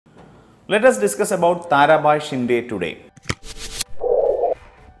Let us discuss about TaraBai Shinde today.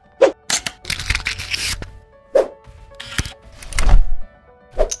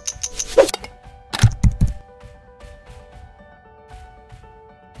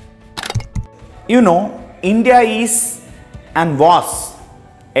 You know, India is and was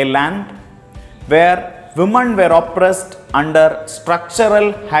a land where women were oppressed under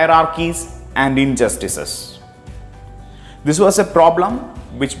structural hierarchies and injustices. This was a problem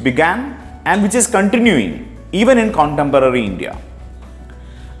which began and which is continuing even in contemporary India.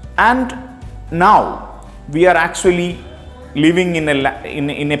 And now we are actually living in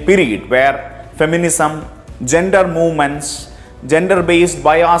a period where feminism, gender movements, gender-based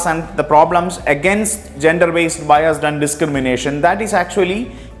bias and the problems against gender-based bias and discrimination, that is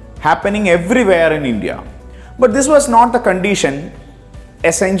actually happening everywhere in India. But this was not the condition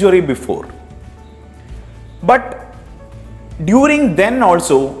a century before. But during then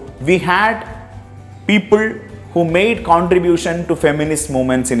also, we had people who made contribution to feminist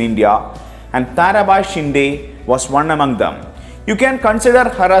movements in India, and TaraBai Shinde was one among them. You can consider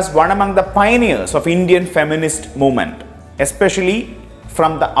her as one among the pioneers of Indian feminist movement, especially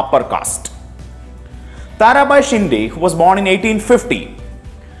from the upper caste. TaraBai Shinde, who was born in 1850,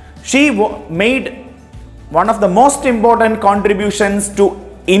 she made one of the most important contributions to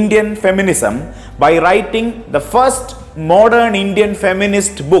Indian feminism by writing the first modern Indian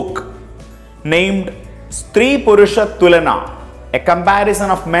feminist book named Stree Purusha Tulana, a comparison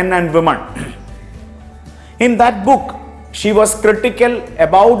of men and women. In that book, she was critical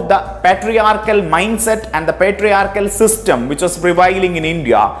about the patriarchal mindset and the patriarchal system which was prevailing in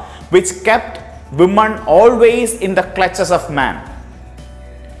India, which kept women always in the clutches of man.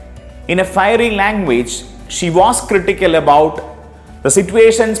 In a fiery language, she was critical about the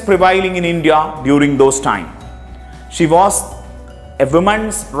situations prevailing in India during those times. She was a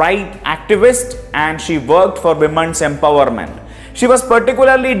women's rights activist and she worked for women's empowerment. She was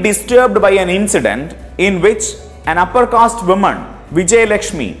particularly disturbed by an incident in which an upper caste woman, Vijay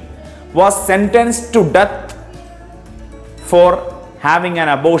Lakshmi, was sentenced to death for having an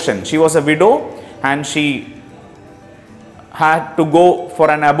abortion. She was a widow and she had to go for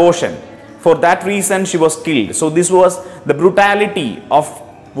an abortion. For that reason, she was killed. So this was the brutality of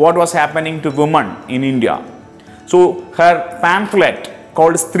what was happening to women in India. So her pamphlet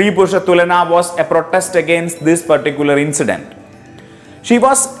called Stree Purusha Tulana was a protest against this particular incident. She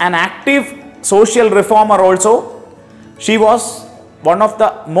was an active social reformer also. She was one of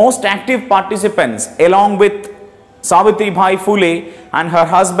the most active participants along with Savitribai Phule and her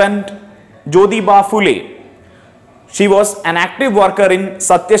husband Jyotiba Phule. She was an active worker in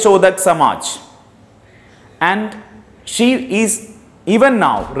Satyashodak Samaj, and she is even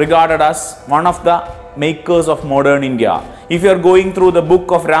now regarded as one of the makers of modern India. If you are going through the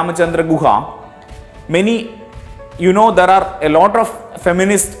book of Ramachandra Guha, there are a lot of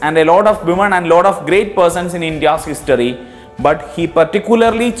feminists and a lot of women and a lot of great persons in India's history, but he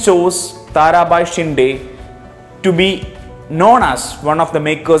particularly chose TaraBai Shinde to be known as one of the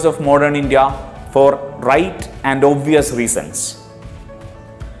makers of modern India for right and obvious reasons.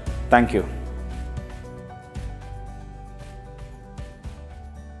 Thank you.